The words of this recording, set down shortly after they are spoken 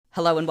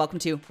Hello and welcome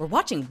to We're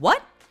Watching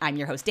What? I'm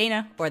your host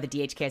Dana, or the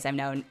DHK as I'm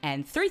known,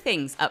 and three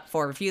things up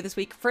for review this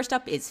week. First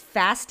up is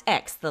Fast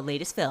X, the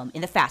latest film in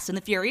the Fast and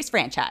the Furious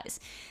franchise.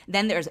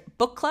 Then there's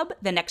Book Club,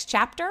 the next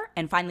chapter,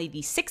 and finally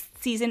the 6th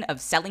season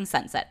of Selling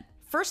Sunset.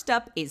 First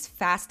up is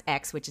Fast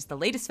X, which is the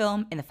latest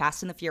film in the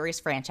Fast and the Furious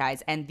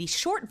franchise, and the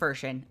short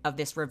version of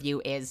this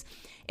review is,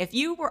 if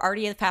you were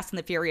already a Fast and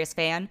the Furious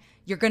fan,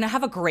 you're gonna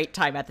have a great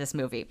time at this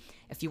movie.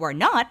 If you are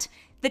not,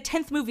 the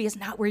 10th movie is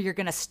not where you're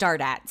going to start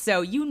at,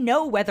 so you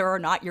know whether or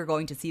not you're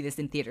going to see this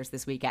in theaters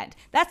this weekend.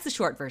 That's the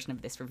short version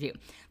of this review.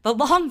 The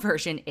long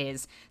version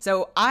is,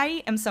 so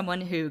I am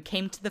someone who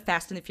came to the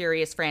Fast and the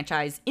Furious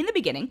franchise in the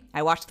beginning.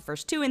 I watched the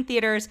first two in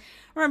theaters.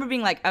 I remember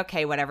being like,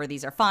 okay, whatever,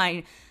 these are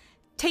fine.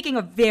 Taking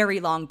a very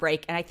long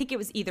break, and I think it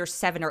was either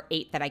 7 or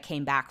 8 that I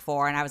came back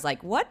for, and I was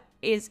like, what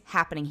is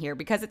happening here?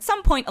 Because at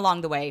some point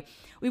along the way,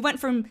 we went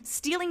from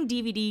stealing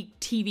DVD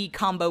TV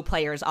combo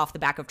players off the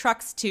back of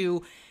trucks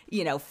to,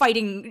 you know,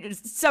 fighting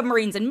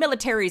submarines and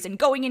militaries and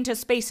going into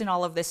space and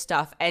all of this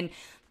stuff. And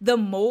the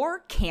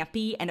more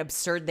campy and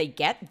absurd they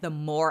get, the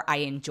more I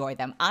enjoy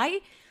them. I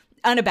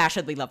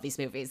unabashedly love these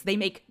movies. They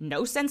make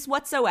no sense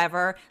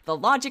whatsoever. The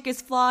logic is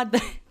flawed.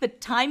 The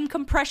time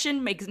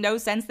compression makes no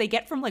sense. They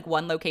get from like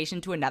one location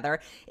to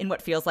another in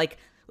what feels like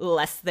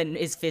less than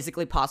is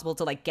physically possible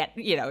to like get,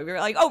 you know, you're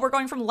like, oh, we're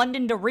going from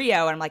London to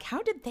Rio. And I'm like,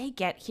 how did they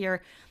get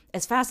here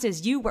as fast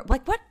as you were?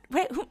 Like, what?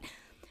 Who?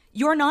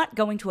 You're not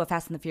going to a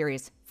Fast and the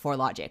Furious for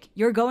logic.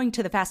 You're going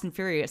to the Fast and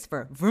Furious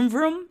for vroom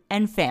vroom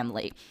and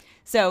family.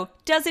 So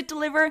does it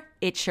deliver?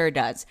 It sure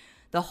does.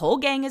 The whole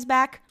gang is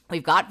back.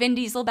 We've got Vin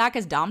Diesel back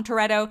as Dom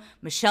Toretto,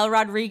 Michelle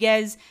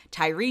Rodriguez,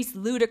 Tyrese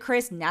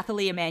Ludacris,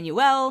 Nathalie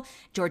Emmanuel,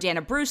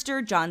 Jordana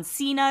Brewster, John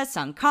Cena,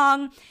 Sung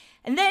Kang.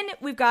 And then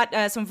we've got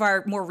some of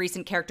our more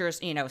recent characters,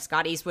 you know,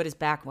 Scott Eastwood is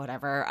back,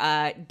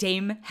 whatever.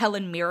 Dame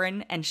Helen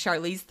Mirren and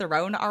Charlize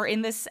Theron are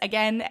in this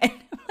again. And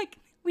I'm like,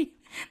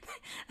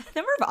 the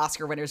number of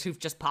Oscar winners who've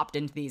just popped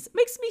into these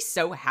makes me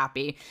so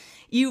happy.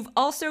 You've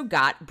also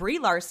got Brie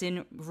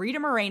Larson, Rita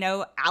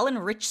Moreno, Alan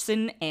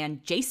Ritchson,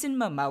 and Jason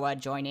Momoa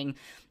joining.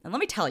 And let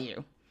me tell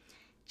you,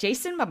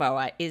 Jason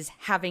Momoa is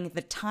having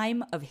the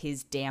time of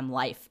his damn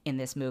life in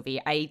this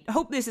movie. I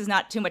hope this is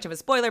not too much of a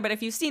spoiler, but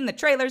if you've seen the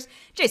trailers,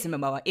 Jason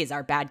Momoa is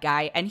our bad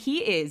guy, and he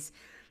is...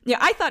 Yeah,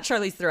 I thought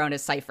Charlize Theron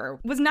as Cypher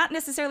was not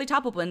necessarily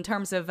toppable in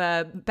terms of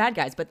bad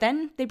guys, but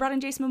then they brought in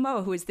Jason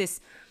Momoa, who is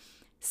this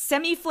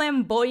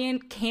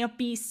semi-flamboyant,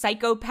 campy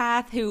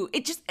psychopath who,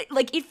 it just,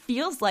 like, it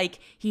feels like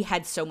he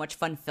had so much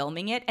fun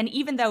filming it, and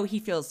even though he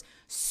feels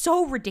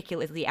so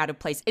ridiculously out of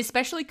place,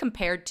 especially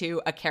compared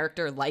to a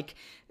character like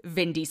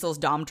Vin Diesel's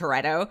Dom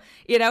Toretto,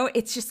 you know,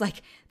 it's just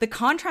like the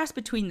contrast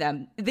between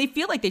them. They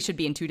feel like they should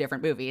be in two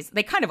different movies.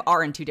 They kind of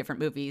are in two different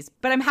movies,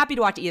 but I'm happy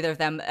to watch either of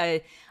them.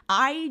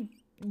 I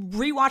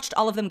rewatched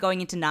all of them going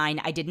into 9.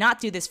 I did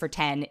not do this for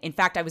 10. In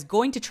fact, I was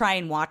going to try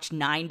and watch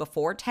 9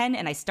 before 10,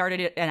 and I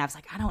started it, and I was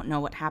like, I don't know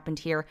what happened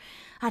here.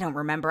 I don't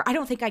remember. I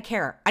don't think I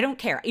care. I don't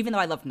care, even though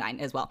I love 9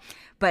 as well.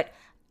 But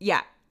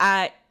yeah,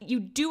 you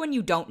do and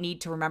you don't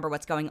need to remember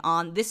what's going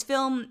on. This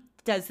film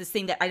does this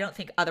thing that I don't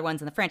think other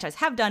ones in the franchise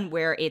have done,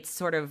 where it's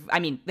sort of, I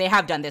mean, they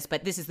have done this,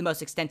 but this is the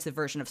most extensive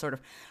version of sort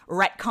of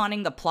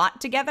retconning the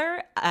plot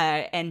together.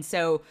 And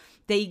so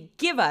they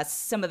give us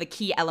some of the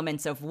key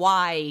elements of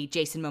why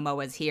Jason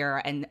Momoa is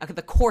here and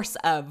the course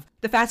of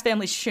the Fast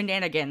Family's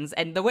shenanigans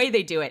and the way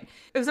they do it.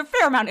 It was a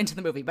fair amount into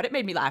the movie, but it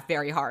made me laugh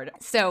very hard.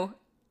 So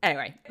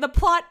anyway, the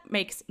plot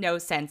makes no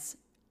sense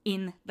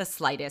in the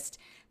slightest.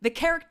 The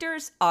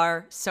characters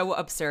are so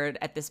absurd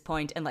at this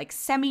point and like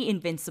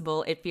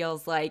semi-invincible. It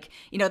feels like,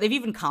 you know, they've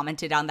even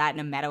commented on that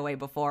in a meta way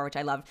before, which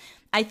I love.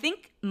 I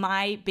think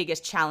my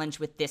biggest challenge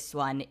with this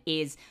one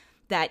is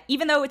that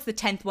even though it's the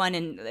 10th one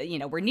and, you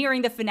know, we're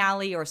nearing the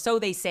finale, or so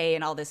they say,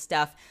 and all this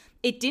stuff,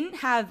 it didn't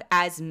have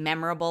as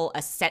memorable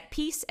a set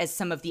piece as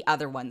some of the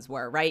other ones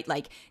were, right?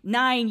 Like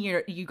 9,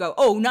 you go,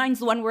 oh, 9's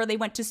the one where they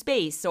went to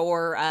space,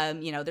 or,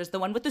 you know, there's the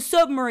one with the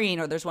submarine,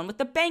 or there's one with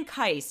the bank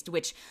heist,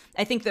 which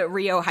I think the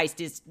Rio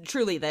heist is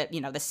truly the, you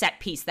know, the set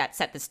piece that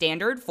set the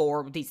standard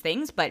for these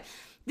things. But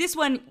this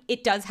one,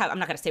 it does have, I'm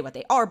not going to say what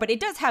they are, but it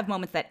does have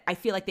moments that I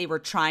feel like they were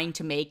trying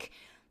to make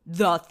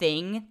the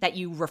thing that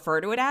you refer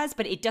to it as,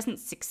 but it doesn't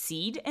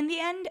succeed in the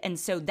end. And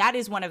so that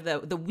is one of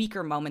the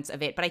weaker moments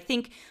of it. But I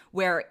think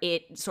where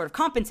it sort of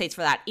compensates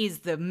for that is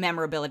the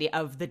memorability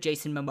of the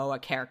Jason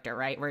Momoa character,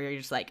 right? Where you're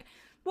just like,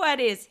 what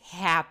is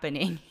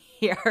happening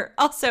here?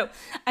 Also,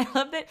 I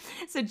love that.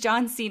 So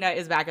John Cena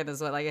is back at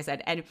this one, like I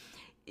said, and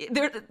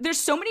there's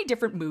so many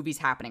different movies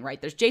happening, right?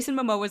 There's Jason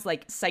Momoa's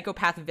like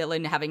psychopath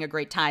villain having a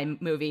great time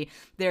movie.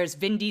 There's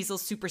Vin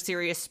Diesel's super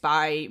serious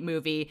spy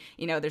movie.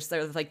 You know, there's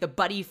like the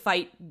buddy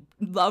fight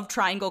love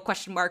triangle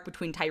question mark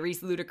between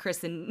Tyrese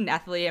Ludacris and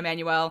Nathalie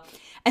Emmanuel.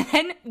 And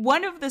then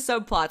one of the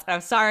subplots, and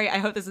I'm sorry, I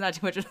hope this is not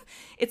too much,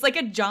 it's like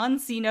a John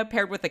Cena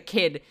paired with a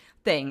kid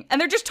thing. And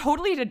they're just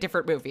totally in a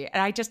different movie.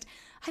 And I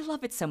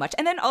love it so much.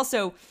 And then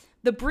also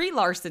the Brie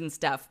Larson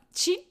stuff.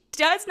 She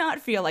does not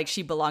feel like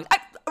she belongs.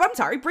 I'm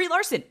sorry, Brie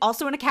Larson,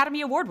 also an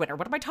Academy Award winner.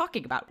 What am I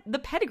talking about? The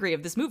pedigree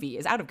of this movie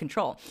is out of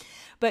control.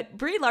 But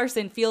Brie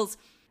Larson feels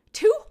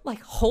too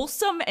like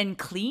wholesome and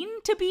clean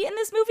to be in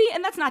this movie.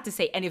 And that's not to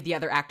say any of the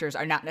other actors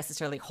are not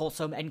necessarily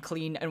wholesome and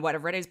clean and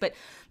whatever it is, but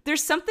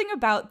there's something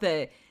about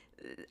the,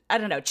 I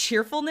don't know,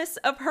 cheerfulness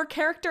of her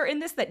character in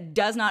this that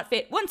does not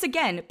fit, once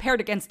again,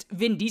 paired against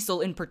Vin Diesel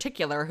in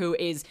particular, who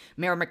is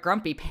Mayor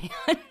McGrumpy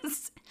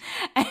Pants.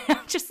 And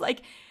I'm just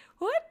like,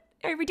 what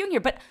are we doing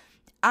here? But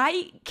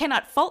I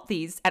cannot fault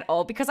these at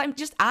all because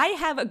I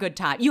have a good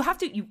time. You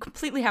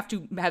completely have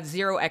to have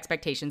zero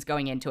expectations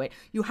going into it.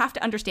 You have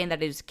to understand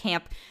that it is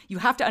camp. You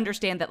have to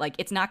understand that, like,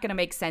 it's not going to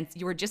make sense.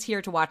 You are just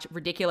here to watch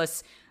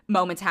ridiculous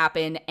moments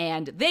happen.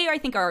 And they, I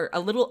think, are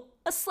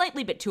a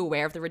slightly bit too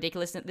aware of the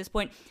ridiculousness at this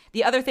point.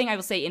 The other thing I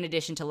will say, in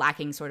addition to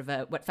lacking sort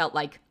of what felt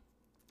like,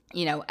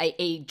 you know,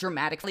 a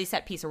dramatically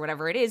set piece or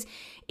whatever it is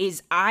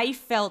I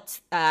felt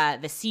the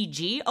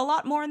CG a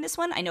lot more in this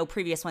one. I know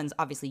previous ones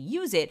obviously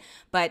use it,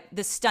 but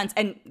the stunts,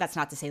 and that's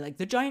not to say like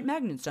the giant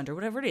magnet stunt or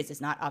whatever it is,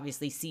 it's not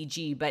obviously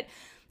CG, but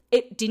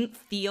it didn't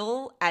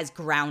feel as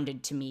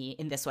grounded to me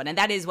in this one. And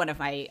that is one of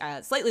my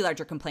slightly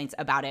larger complaints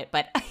about it.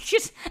 But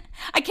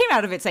I came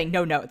out of it saying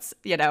no notes,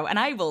 you know, and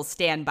I will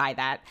stand by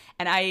that.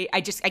 And I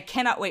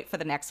cannot wait for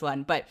the next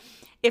one. But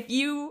if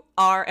you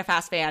are a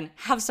Fast fan,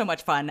 have so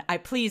much fun.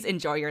 Please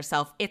enjoy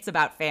yourself. It's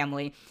about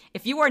family.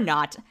 If you are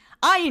not,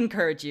 I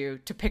encourage you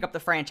to pick up the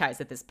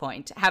franchise at this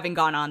point, having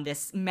gone on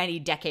this many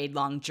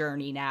decade-long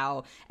journey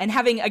now, and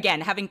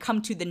having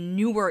come to the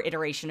newer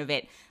iteration of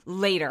it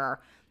later.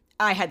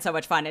 I had so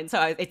much fun, and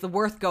so it's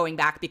worth going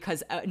back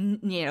because,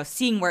 you know,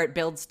 seeing where it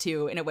builds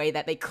to in a way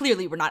that they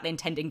clearly were not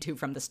intending to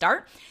from the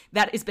start.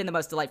 That has been the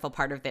most delightful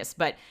part of this.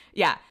 But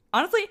yeah,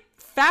 honestly,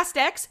 Fast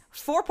X,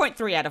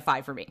 4.3 out of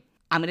 5 for me.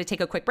 I'm going to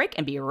take a quick break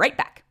and be right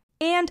back.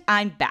 And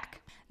I'm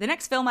back. The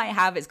next film I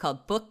have is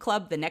called Book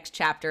Club, The Next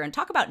Chapter, and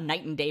talk about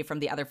night and day from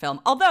the other film.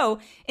 Although,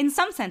 in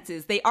some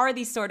senses, they are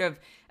these sort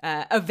of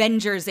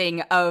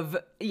Avengersing of,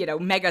 you know,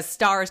 mega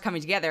stars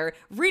coming together.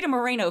 Rita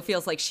Moreno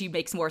feels like she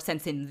makes more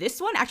sense in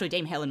this one. Actually,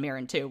 Dame Helen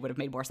Mirren, too, would have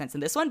made more sense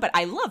in this one, but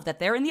I love that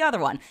they're in the other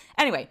one.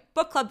 Anyway,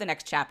 Book Club, The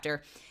Next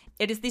Chapter.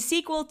 It is the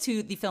sequel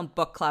to the film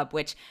Book Club,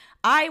 which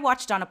I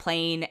watched on a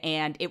plane,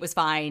 and it was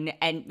fine.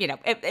 And, you know,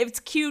 it's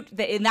cute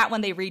that in that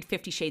one they read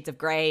 50 Shades of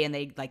Grey and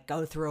they, like,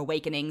 go through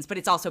awakenings, but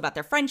it's also about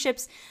their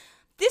friendships.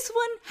 This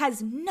one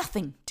has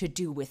nothing to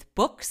do with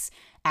books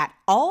at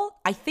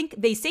all. I think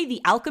they say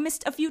The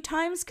Alchemist a few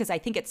times because I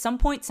think at some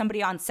point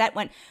somebody on set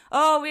went,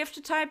 oh, we have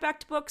to tie it back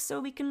to books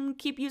so we can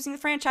keep using the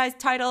franchise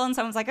title. And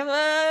someone's like,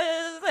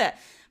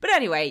 But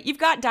anyway, you've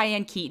got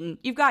Diane Keaton,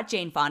 you've got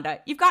Jane Fonda,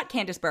 you've got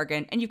Candice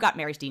Bergen, and you've got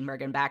Mary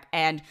Steenburgen back.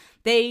 And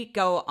they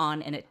go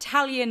on an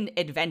Italian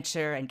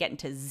adventure and get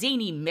into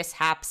zany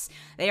mishaps.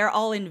 They are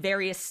all in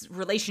various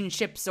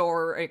relationships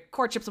or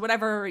courtships or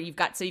whatever. You've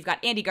got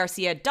Andy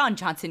Garcia, Don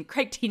Johnson,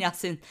 Craig T.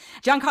 Nelson,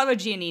 Giancarlo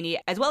Giannini,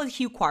 as well as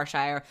Hugh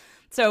Quarshire.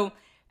 So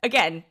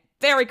again,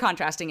 very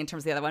contrasting in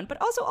terms of the other one, but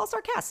also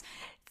all-star cast.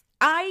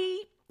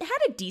 I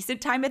had a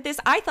decent time at this.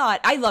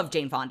 I love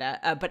Jane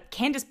Fonda, but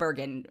Candice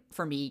Bergen,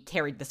 for me,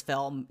 carried this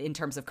film in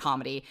terms of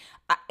comedy.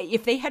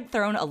 If they had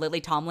thrown a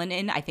Lily Tomlin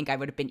in, I think I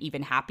would have been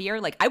even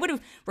happier. Like, I would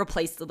have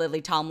replaced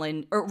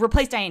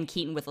Diane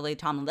Keaton with Lily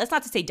Tomlin. That's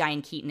not to say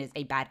Diane Keaton is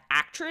a bad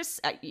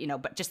actress,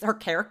 but just her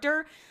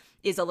character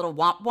is a little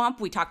womp-womp.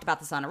 We talked about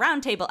this on a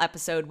roundtable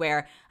episode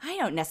where I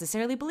don't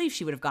necessarily believe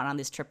she would have gone on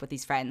this trip with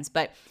these friends,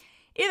 but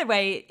either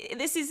way,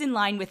 this is in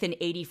line with an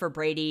 80 for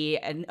Brady,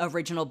 an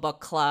original book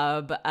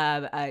club,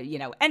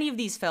 any of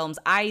these films.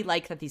 I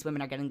like that these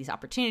women are getting these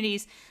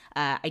opportunities.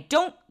 I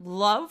don't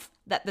love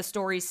that the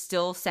stories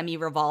still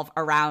semi-revolve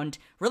around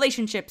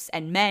relationships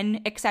and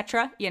men,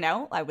 etc.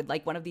 I would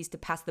like one of these to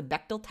pass the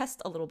Bechdel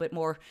test a little bit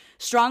more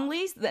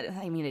strongly.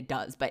 It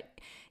does, but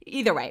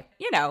either way,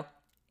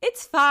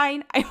 it's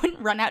fine. I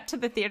wouldn't run out to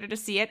the theater to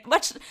see it,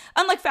 much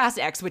unlike Fast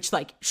X, which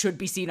should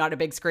be seen on a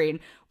big screen.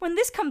 When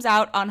this comes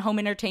out on home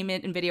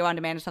entertainment and video on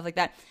demand and stuff like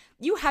that,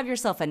 you have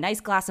yourself a nice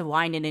glass of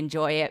wine and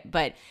enjoy it.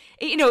 But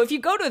if you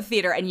go to the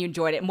theater and you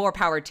enjoyed it, more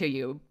power to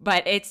you.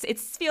 But it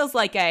feels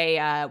like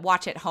a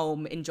watch at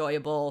home,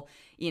 enjoyable,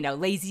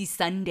 lazy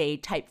Sunday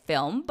type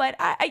film. But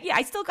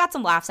I still got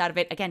some laughs out of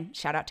it. Again,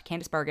 shout out to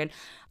Candice Bergen.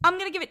 I'm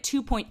gonna give it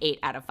 2.8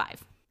 out of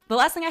 5. The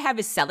last thing I have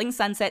is Selling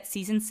Sunset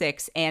season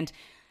 6, and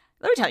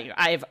let me tell you,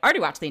 I've already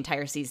watched the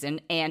entire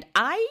season, and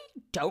I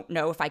don't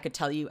know if I could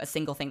tell you a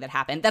single thing that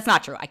happened. That's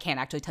not true. I can't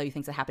actually tell you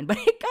things that happened, but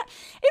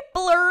it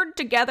blurred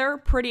together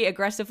pretty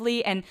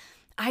aggressively, and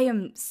I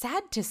am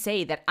sad to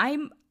say that I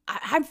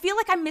feel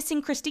like I'm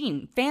missing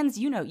Christine. Fans,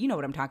 you know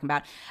what I'm talking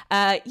about.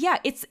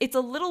 It's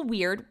a little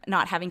weird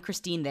not having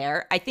Christine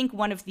there. I think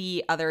one of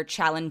the other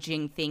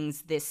challenging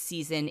things this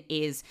season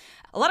is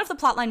a lot of the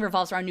plotline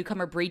revolves around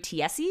newcomer Brie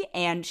Tiesi,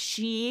 and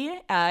she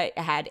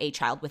had a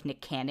child with Nick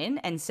Cannon,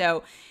 and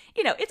so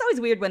it's always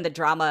weird when the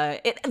drama,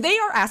 they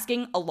are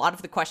asking a lot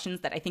of the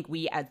questions that I think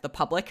we as the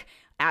public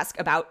ask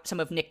about some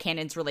of Nick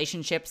Cannon's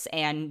relationships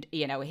and,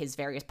 you know, his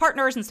various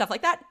partners and stuff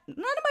like that. None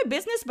of my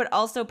business, but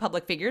also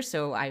public figures,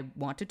 so I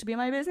want it to be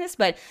my business.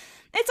 But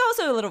it's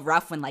also a little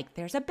rough when, like,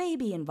 there's a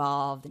baby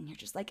involved and you're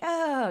just like,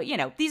 oh, you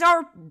know, these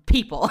are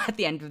people at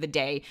the end of the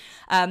day.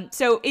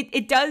 So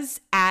it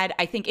does add,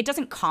 I think, it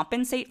doesn't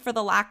compensate for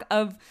the lack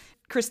of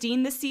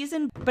Christine this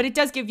season, but it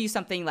does give you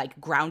something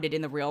like grounded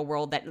in the real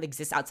world that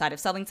exists outside of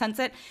Selling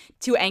Sunset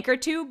to anchor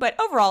to. But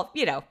overall,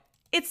 you know,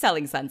 it's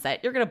Selling Sunset.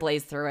 You're going to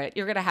blaze through it.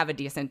 You're going to have a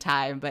decent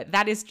time, but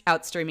that is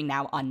out streaming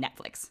now on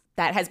Netflix.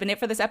 That has been it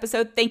for this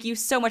episode. Thank you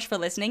so much for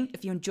listening.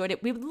 If you enjoyed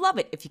it, we would love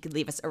it if you could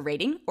leave us a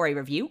rating or a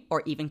review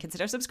or even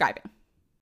consider subscribing.